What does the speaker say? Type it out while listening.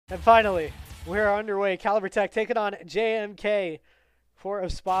And finally, we're underway. CaLiBuRT3K taking on Jmk for a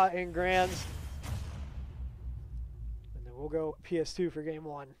spot in Grands. And then we'll go PS2 for game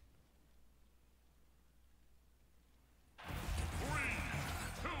one. 3,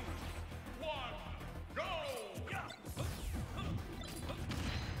 2, 1, go!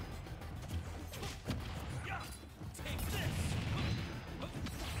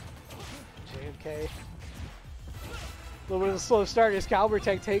 Jmk. A little bit of a slow start as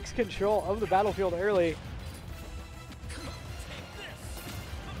CaLiBuRT3K takes control of the battlefield early.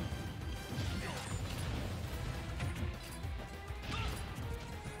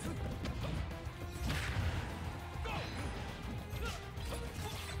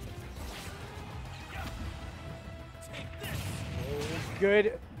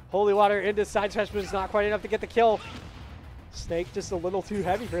 Good holy water into side smash, but it's not quite enough to get the kill. Snake just a little too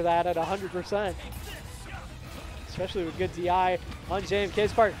heavy for that at 100%. Especially with good DI on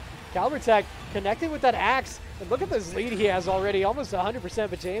Jmk's part. CaLiBuRT3K connecting with that axe. And look at this lead he has already, almost 100%,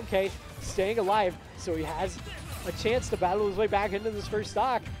 but Jmk staying alive, so he has a chance to battle his way back into this first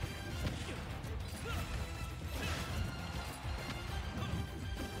stock.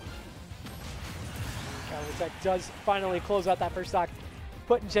 CaLiBuRT3K does finally close out that first stock,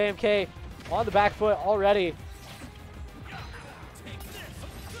 putting Jmk on the back foot already.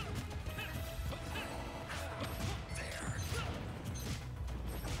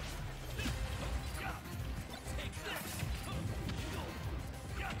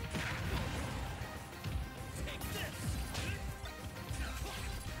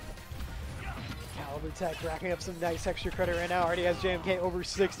 CaLiBuRT3K racking up some nice extra credit right now. Already has Jmk over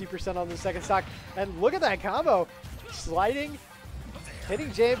 60% on the second stock. And look at that combo. Sliding, hitting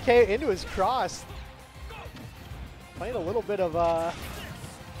Jmk into his cross. Playing a little bit of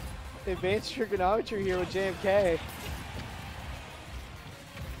advanced trigonometry here with Jmk.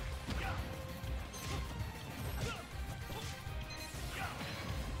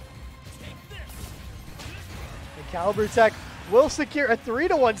 And CaLiBuRT3K will secure a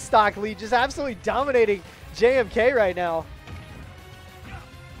 3-1 stock lead, just absolutely dominating Jmk right now.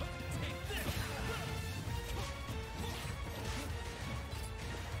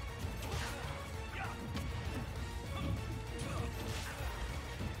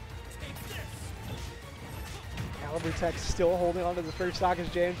 CaLiBuRT3K still holding on to the first stock as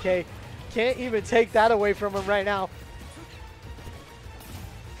Jmk can't even take that away from him right now.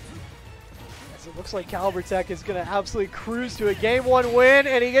 It looks like CaLiBuRT3K is going to absolutely cruise to a game one win,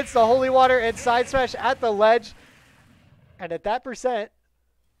 and he gets the holy water and side smash at the ledge. And at that percent,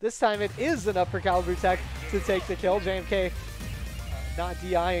 this time it is enough for CaLiBuRT3K to take the kill. Jmk not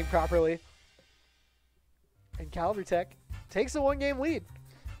DIing properly. And CaLiBuRT3K takes a 1-game lead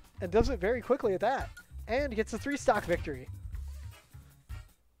and does it very quickly at that, and gets a 3-stock victory.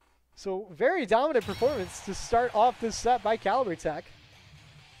 So very dominant performance to start off this set by CaLiBuRT3K.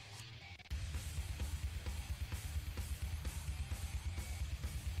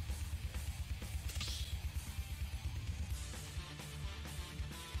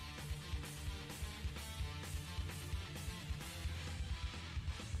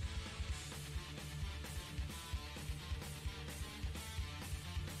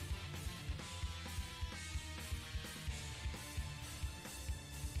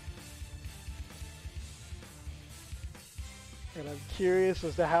 And I'm curious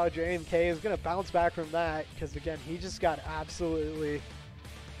as to how Jmk is going to bounce back from that, because again, he just got absolutely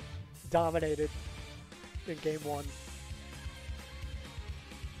dominated in game one.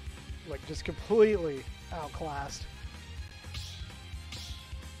 Like, just completely outclassed.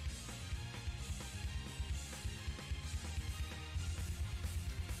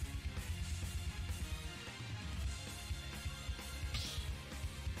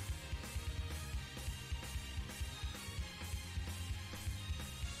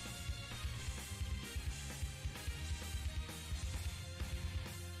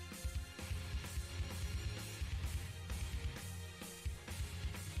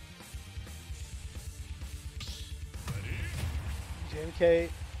 Jmk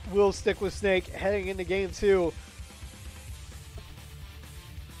will stick with Snake heading into game two.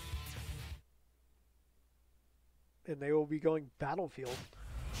 And they will be going battlefield.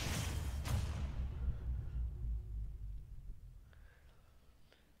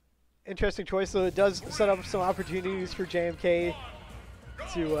 Interesting choice, though. It does set up some opportunities for Jmk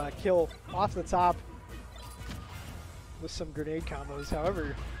to kill off the top with some grenade combos.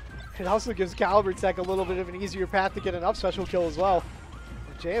 However, it also gives CaLiBuRT3K a little bit of an easier path to get an up special kill as well.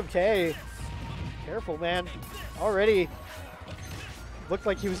 And Jmk, careful, man. Already looked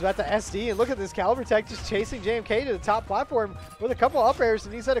like he was about to SD, and look at this CaLiBuRT3K just chasing JMK to the top platform with a couple up airs,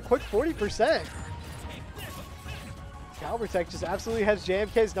 and he's at a quick 40%. CaLiBuRT3K just absolutely has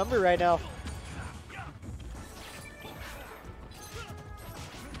JMK's number right now.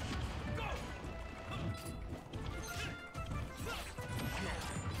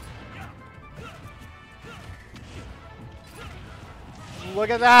 Look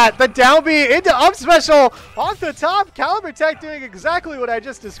at that, the down B into up special off the top. CaLiBuRT3K doing exactly what I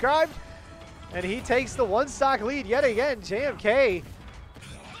just described. And he takes the one stock lead yet again. JMK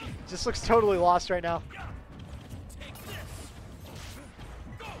just looks totally lost right now.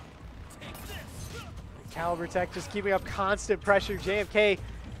 CaLiBuRT3K just keeping up constant pressure. JMK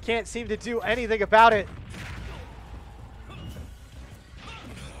can't seem to do anything about it.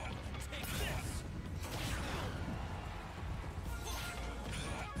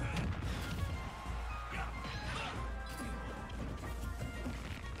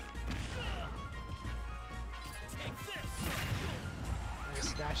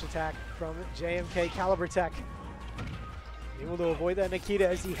 Dash attack from JMK. CaLiBuRT3K able to avoid that Nikita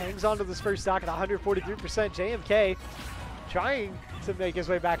as he hangs on to this first stock at 143%. JMK trying to make his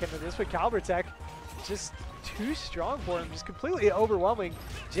way back into this, but CaLiBuRT3K just too strong for him, just completely overwhelming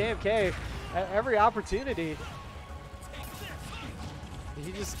JMK at every opportunity.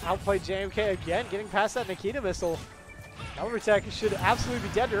 He just outplayed JMK again, getting past that Nikita missile. CaLiBuRT3K should absolutely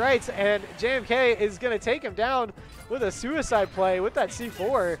be dead to rights, and JMK is going to take him down with a suicide play with that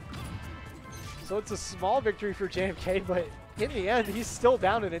C4. So it's a small victory for JMK, but in the end, he's still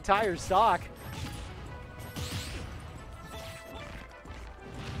down an entire stock.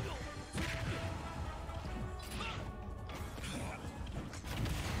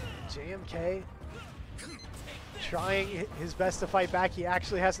 JMK trying his best to fight back. He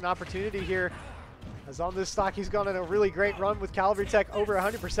actually has an opportunity here, as on this stock, he's gone on a really great run with CaLiBuRT3K over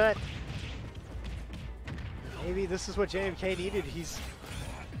 100%. Maybe this is what JMK needed. He's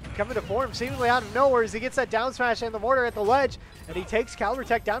coming to form seemingly out of nowhere as he gets that down smash and the mortar at the ledge, and he takes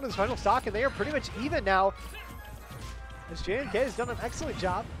CaLiBuRT3K down to his final stock, and they are pretty much even now, as JMK has done an excellent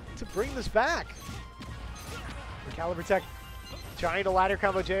job to bring this back. CaLiBuRT3K trying to ladder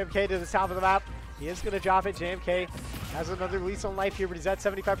combo JMK to the top of the map. He is going to drop it. JMK has another lease on life here, but he's at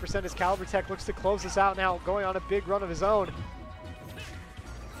 75% as CaLiBuRT3K looks to close this out now, going on a big run of his own.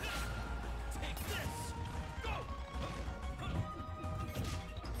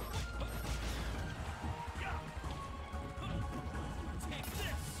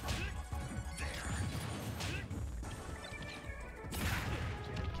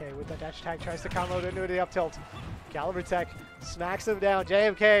 JMK with that dash attack tries to combo into the up tilt. CaLiBuRT3K smacks him down.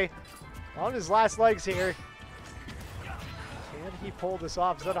 JMK on his last legs here. Can he pull this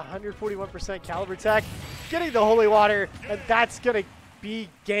off? Is that 141%? CaLiBuRT3K getting the holy water, and that's going to be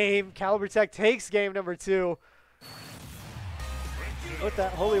game. CaLiBuRT3K takes game number 2. With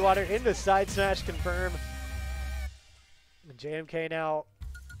that holy water into side smash, confirm. And JMK now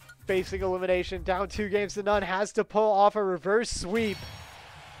facing elimination, down 2 games to none, has to pull off a reverse sweep.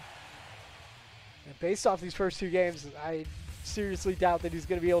 And based off these first 2 games, I seriously doubt that he's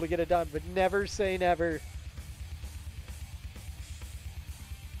going to be able to get it done, but never say never.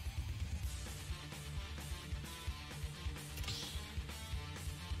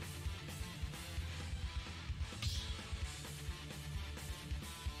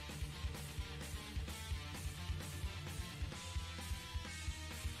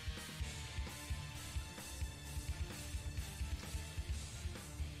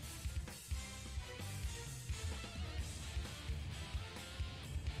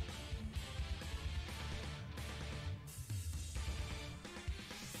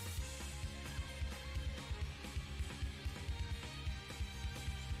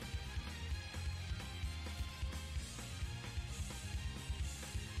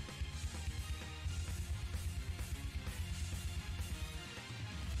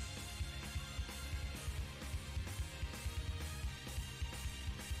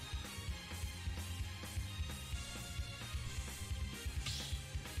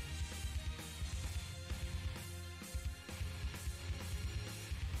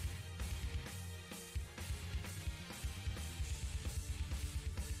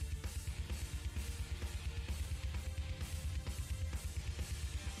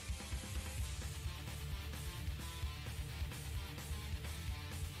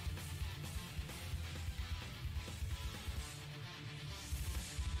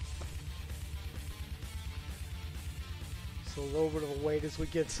 So a little bit of a wait as we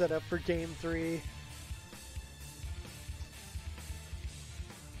get set up for game 3.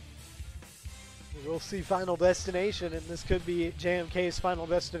 We'll see Final Destination, and this could be JMK's Final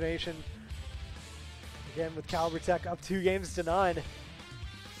Destination. Again, with CaLiBuRT3K up 2-9.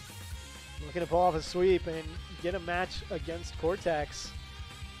 Looking to pull off a sweep and get a match against Cortex.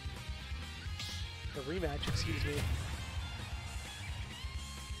 A rematch, excuse me.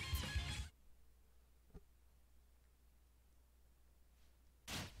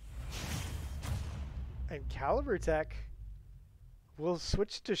 And CaLiBuRT3K will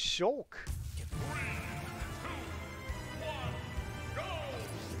switch to Shulk. 3, 2, 1, go!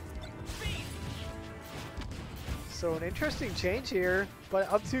 So an interesting change here,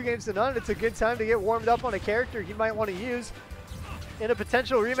 but up 2-0, it's a good time to get warmed up on a character he might want to use in a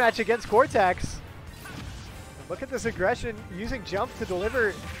potential rematch against Cortex. And look at this aggression, using jump to deliver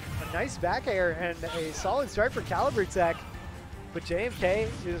a nice back air and a solid start for CaLiBuRT3K. But JMK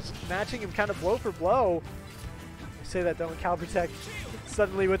is matching him kind of blow for blow. I say that though, when CaLiBuRT3K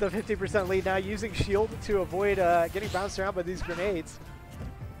suddenly with a 50% lead, now using shield to avoid getting bounced around by these grenades.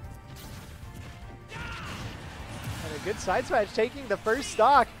 And a good side smash taking the first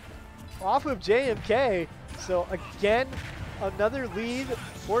stock off of JMK. So again, another lead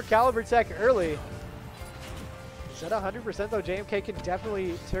for CaLiBuRT3K early. Is that 100% though? JMK can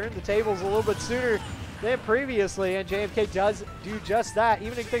definitely turn the tables a little bit sooner than previously, and JMK does do just that,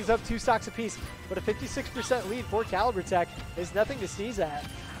 evening things up 2 stocks apiece. But a 56% lead for CaLiBuRT3K is nothing to sneeze at.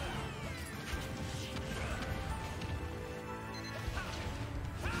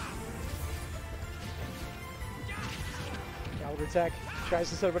 CaLiBuRT3K tries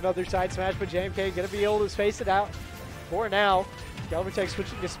to set up another side smash, but JMK going to be able to space it out for now. CaLiBuRT3K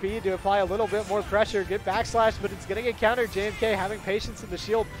switching to speed to apply a little bit more pressure. Good backslash, but it's going to get countered. JMK having patience in the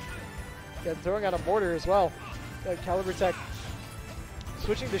shield. And throwing out a mortar as well. CaLiBuRT3K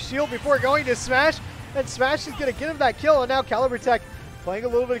switching to shield before going to smash. And smash is going to get him that kill. And now CaLiBuRT3K playing a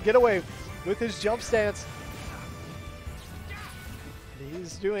little bit of getaway with his jump stance.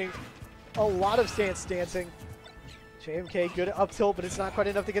 He's doing a lot of stance dancing. JMK good at up tilt, but it's not quite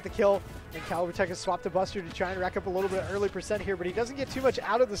enough to get the kill. And CaLiBuRT3K has swapped to Buster to try and rack up a little bit of early percent here, but he doesn't get too much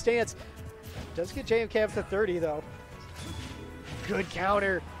out of the stance. Does get JMK up to 30 though. Good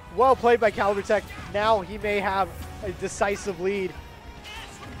counter. Well played by CaLiBuRT3K. Now he may have a decisive lead.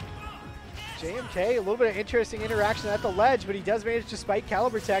 JMK, a little bit of interesting interaction at the ledge, but he does manage to spike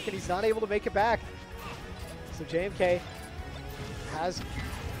CaLiBuRT3K, and he's not able to make it back. So JMK has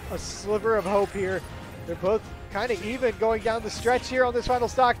a sliver of hope here. They're both kind of even going down the stretch here on this final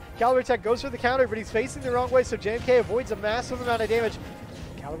stock. CaLiBuRT3K goes for the counter, but he's facing the wrong way, so JMK avoids a massive amount of damage.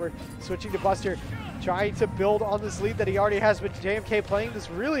 CaLiBuRT switching to Buster, trying to build on this lead that he already has, but JMK playing this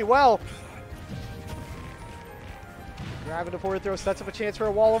really well. Grabbing the forward throw, sets up a chance for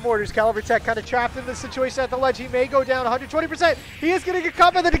a wall of mortars. CaLiBuRT3K kind of trapped in this situation at the ledge. He may go down 120%. He is going to get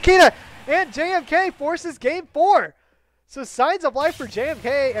caught by the Nikita, and JMK forces game 4. So signs of life for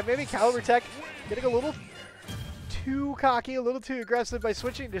JMK, and maybe CaLiBuRT3K getting a little too cocky, a little too aggressive by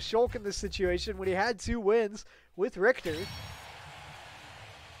switching to Shulk in this situation when he had 2 wins with Richter.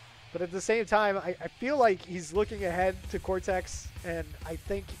 But at the same time, I feel like he's looking ahead to Cortex, and I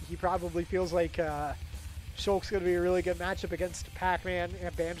think he probably feels like Shulk's going to be a really good matchup against Pac-Man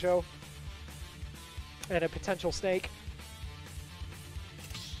and Banjo and a potential Snake.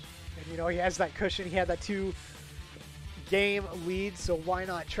 And, you know, he has that cushion. He had that 2-game lead, so why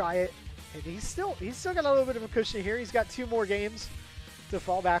not try it? And he's still got a little bit of a cushion here. He's got 2 more games to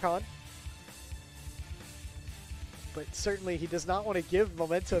fall back on. But certainly he does not want to give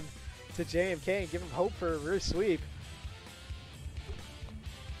momentum to JMK and give him hope for a reverse sweep.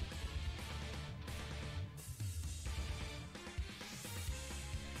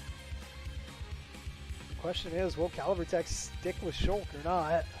 The question is, will CaLiBuRT3K stick with Shulk or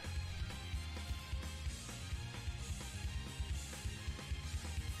not?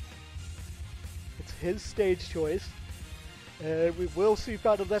 It's his stage choice. And we will see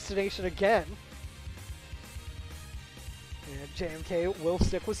Final Destination again. And JMK will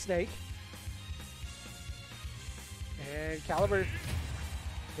stick with Snake. And CaLiBuRT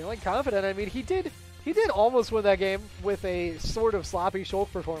feeling confident. I mean, he did almost win that game with a sort of sloppy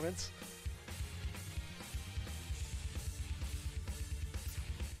Shulk performance.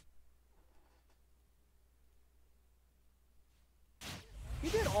 He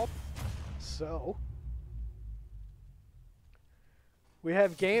did all. So we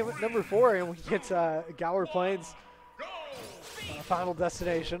have game number 4, and we get Gower Plains Final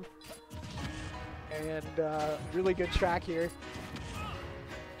Destination. And really good track here.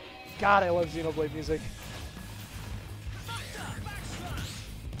 God, I love Xenoblade music.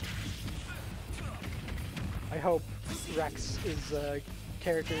 I hope Rex is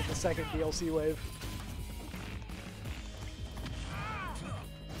character in the second DLC wave.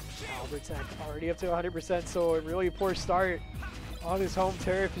 CaLiBuRT3K already up to 100%, so a really poor start on his home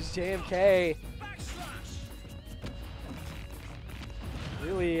turf is JMK.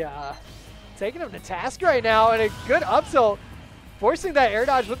 Really taking him to task right now, and a good up tilt, forcing that air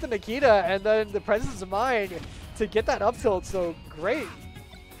dodge with the Nikita, and then the presence of mind to get that up tilt. So great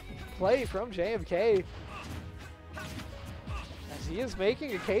play from JMK, as he is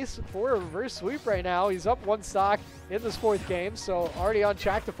making a case for a reverse sweep right now. He's up 1 stock in this 4th game, so already on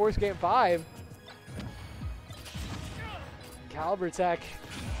track to force game 5. CaLiBuRT3K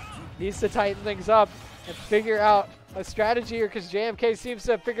needs to tighten things up and figure out a strategy here, because JMK seems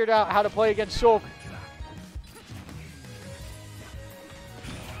to have figured out how to play against Shulk.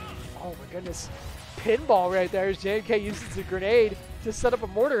 Oh my goodness. Pinball right there as JMK uses a grenade to set up a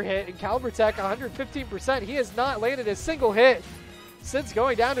mortar hit, and CaLiBuRT3K 115%. He has not landed a single hit since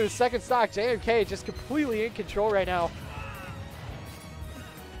going down to his 2nd stock. JMK just completely in control right now.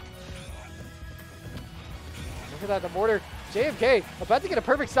 Look at that, the mortar. JMK about to get a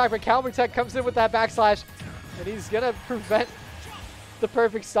perfect stock, but CaLiBuRT3K comes in with that backslash, and he's going to prevent the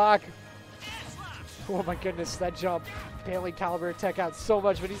perfect stock. Oh my goodness, that jump bailing CaLiBuRT3K out so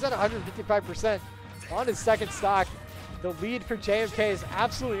much, but he's at 155% on his 2nd stock. The lead for JMK is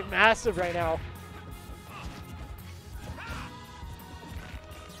absolutely massive right now.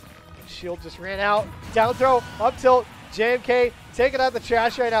 Shield just ran out. Down throw, up tilt. JMK taking out the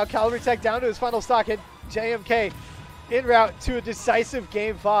trash right now. CaLiBuRT3K down to his final stock, and JMK en route to a decisive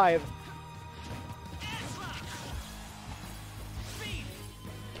game 5.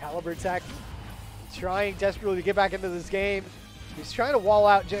 CaLiBuRT3K trying desperately to get back into this game. He's trying to wall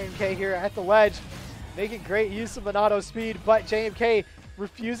out JMK here at the ledge, making great use of Monado speed, but JMK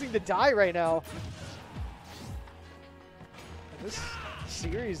refusing to die right now. And this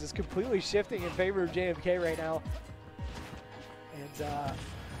series is completely shifting in favor of JMK right now. And I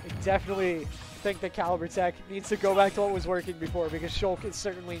definitely think that CaLiBuRT3K needs to go back to what was working before, because Shulk is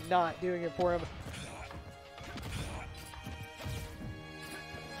certainly not doing it for him.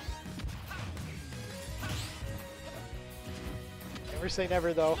 Never say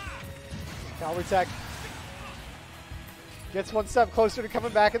never, though. CaLiBuRT3K gets 1 step closer to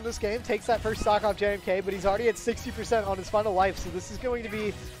coming back in this game, takes that first stock off JMK, but he's already at 60% on his final life, so this is going to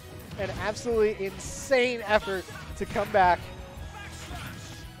be an absolutely insane effort to come back.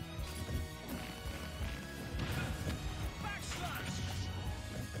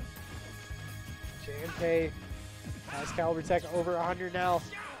 JMK has CaLiBuRT3K over 100 now.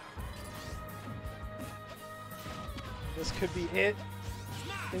 This could be it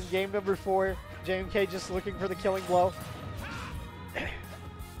in game number 4. JMK just looking for the killing blow.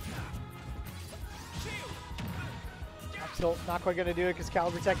 Still not quite going to do it because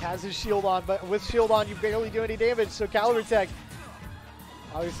CaLiBuRT3K has his shield on, but with shield on, you barely do any damage. So CaLiBuRT3K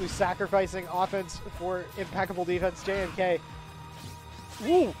obviously sacrificing offense for impeccable defense. JMK.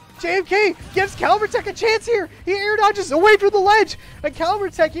 Ooh, JMK gives CaLiBuRT3K a chance here. He air dodges away from the ledge. And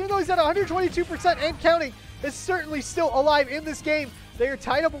CaLiBuRT3K, even though he's at 122% and counting, is certainly still alive in this game. They are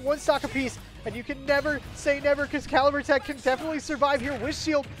tied up at 1 stock apiece, and you can never say never, because CaLiBuRT3K can definitely survive here with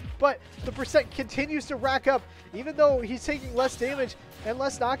shield, but the percent continues to rack up. Even though he's taking less damage and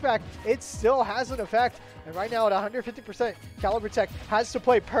less knockback, it still has an effect. And right now at 150%, CaLiBuRT3K has to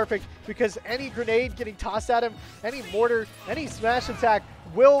play perfect, because any grenade getting tossed at him, any mortar, any smash attack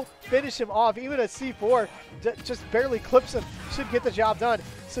will finish him off. Even a C4 just barely clips him, should get the job done.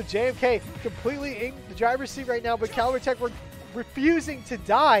 So JMK completely in the driver's seat right now, but CaLiBuRT3K refusing to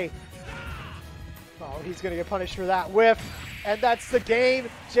die. Oh, he's going to get punished for that whiff. And that's the game.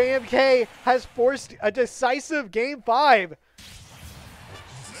 JMK has forced a decisive game 5.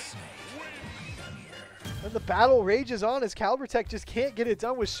 And the battle rages on as CaLiBuRT3K just can't get it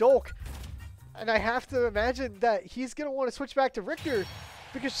done with Shulk. And I have to imagine that he's going to want to switch back to Richter,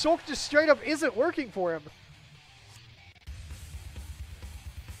 because Shulk just straight up isn't working for him.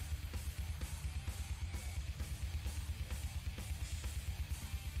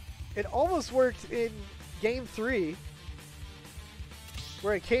 It almost worked in game 3,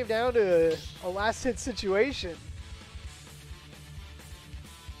 where it came down to a last hit situation.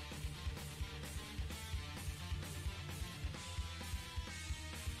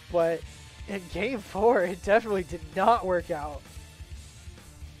 But in game 4, it definitely did not work out.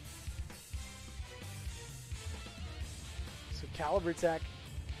 So CaLiBuRT3K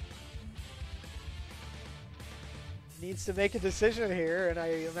needs to make a decision here, and I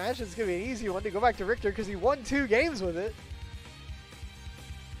imagine it's going to be an easy one to go back to Richter, because he won 2 games with it.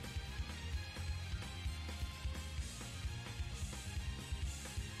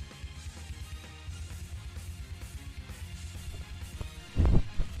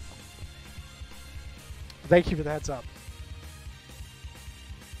 Thank you for the heads up.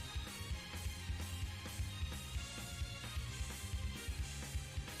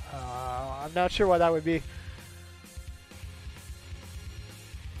 I'm not sure why that would be.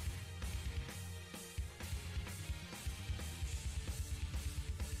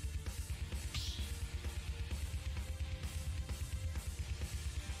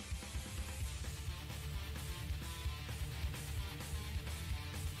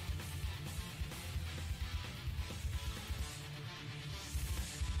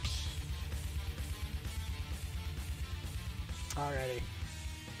 Alrighty.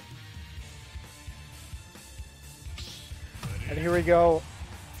 And here we go.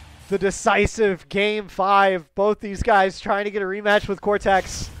 The decisive game 5. Both these guys trying to get a rematch with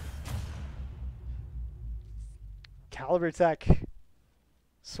Cortex. CaLiBuRT3K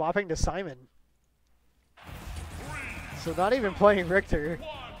swapping to Simon. So not even playing Richter.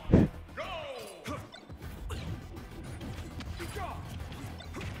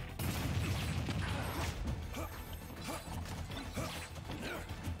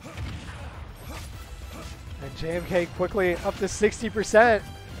 And JMK quickly up to 60%.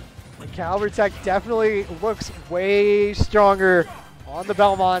 And CaLiBuRT3K definitely looks way stronger on the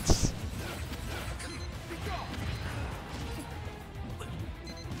Belmonts.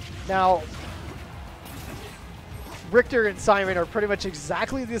 Now, Richter and Simon are pretty much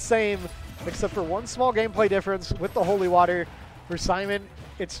exactly the same, except for one small gameplay difference with the Holy Water. For Simon,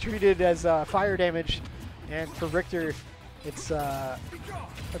 it's treated as fire damage, and for Richter, it's I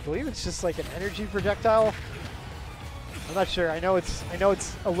believe it's just like an energy projectile. I'm not sure. I know it's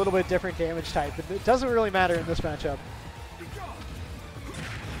a little bit different damage type, but it doesn't really matter in this matchup.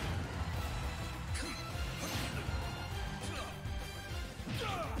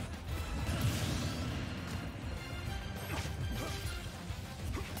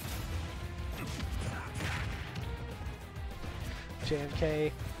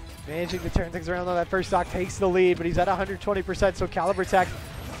 JMK managing to turn things around on that first stock, takes the lead, but he's at 120%, so CaLiBuRT3K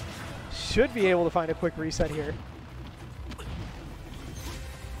should be able to find a quick reset here.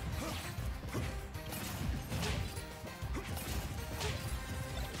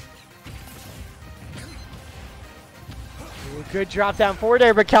 Ooh, good drop down forward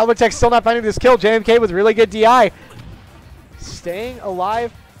there, but CaLiBuRT3K still not finding this kill. JMK with really good DI. Staying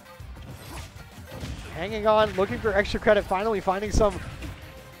alive. Hanging on, looking for extra credit, finally finding some.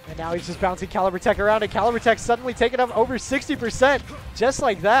 And now he's just bouncing CaLiBuRT3K around, and CaLiBuRT3K suddenly taking up over 60%, just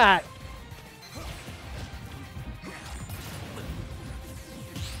like that.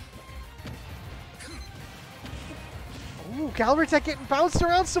 Ooh, CaLiBuRT3K getting bounced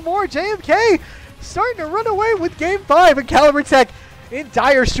around some more. JMK starting to run away with game 5, and CaLiBuRT3K in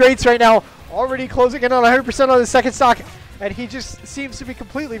dire straits right now, already closing in on 100% on the second stock, and he just seems to be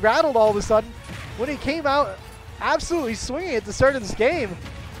completely rattled all of a sudden when he came out absolutely swinging at the start of this game.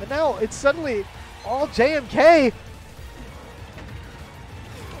 But now it's suddenly all JMK.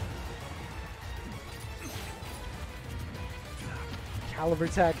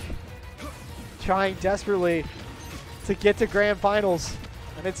 CaLiBuRT3K trying desperately to get to grand finals,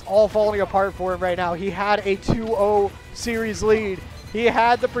 and it's all falling apart for him right now. He had a 2-0 series lead. He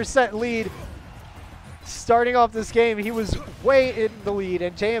had the percent lead. Starting off this game, he was way in the lead,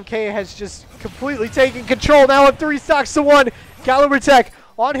 and JMK has just completely taken control. Now at 3 stocks to 1, CaLiBuRT3K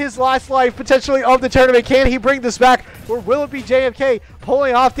on his last life, potentially, of the tournament. Can he bring this back, or will it be JMK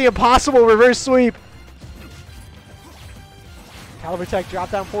pulling off the impossible reverse sweep? CaLiBuRT3K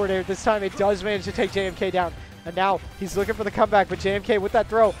drop down forward air. This time it does manage to take JMK down, and now he's looking for the comeback, but JMK with that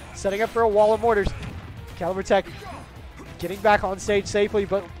throw, setting up for a wall of mortars. CaLiBuRT3K getting back on stage safely,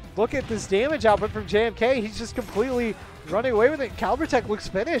 but look at this damage output from JMK. He's just completely running away with it. CaLiBuRT3K looks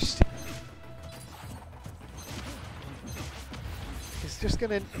finished.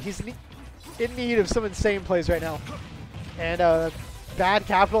 He's in need of some insane plays right now. And bad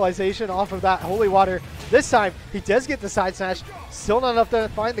capitalization off of that Holy Water. This time, he does get the side smash. Still not enough to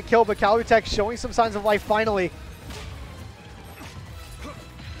find the kill, but CaLiBuRT3K showing some signs of life finally.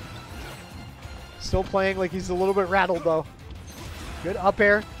 Still playing like he's a little bit rattled though. Good up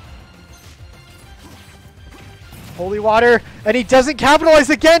air. Holy Water, and he doesn't capitalize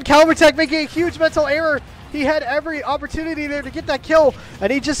again. CaLiBuRT3K making a huge mental error. He had every opportunity there to get that kill, and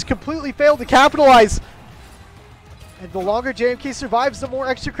he just completely failed to capitalize. And the longer JMK survives, the more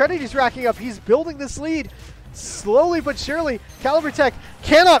extra credit he's racking up. He's building this lead slowly but surely. CaLiBuRT3K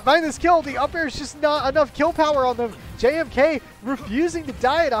cannot find this kill. The up air is just not enough kill power on them. JMK refusing to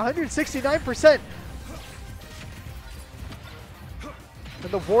die at 169%. And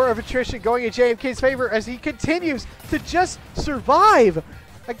the war of attrition going in JMK's favor as he continues to just survive.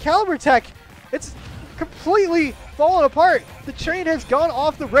 And CaLiBuRT3K, it's completely fallen apart. The train has gone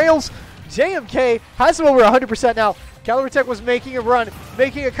off the rails. JMK has him over 100% now. CaLiBuRT3K was making a run,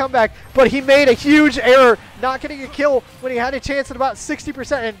 making a comeback, but he made a huge error, not getting a kill when he had a chance at about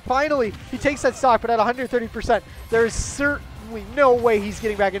 60%, and finally he takes that stock, but at 130%, there is certainly no way he's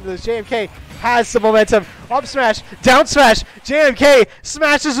getting back into this. JMK has some momentum. Up smash, down smash. JMK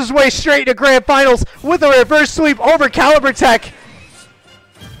smashes his way straight into grand finals with a reverse sweep over CaLiBuRT3K.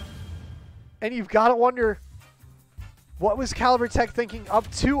 And you've got to wonder, what was CaLiBuRT3K thinking up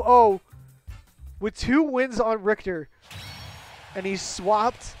 2-0 with 2 wins on Richter? And he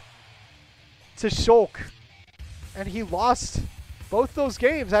swapped to Shulk. And he lost both those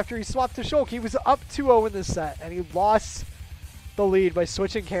games after he swapped to Shulk. He was up 2-0 in this set, and he lost the lead by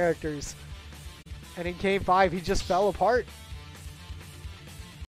switching characters. And in game 5, he just fell apart.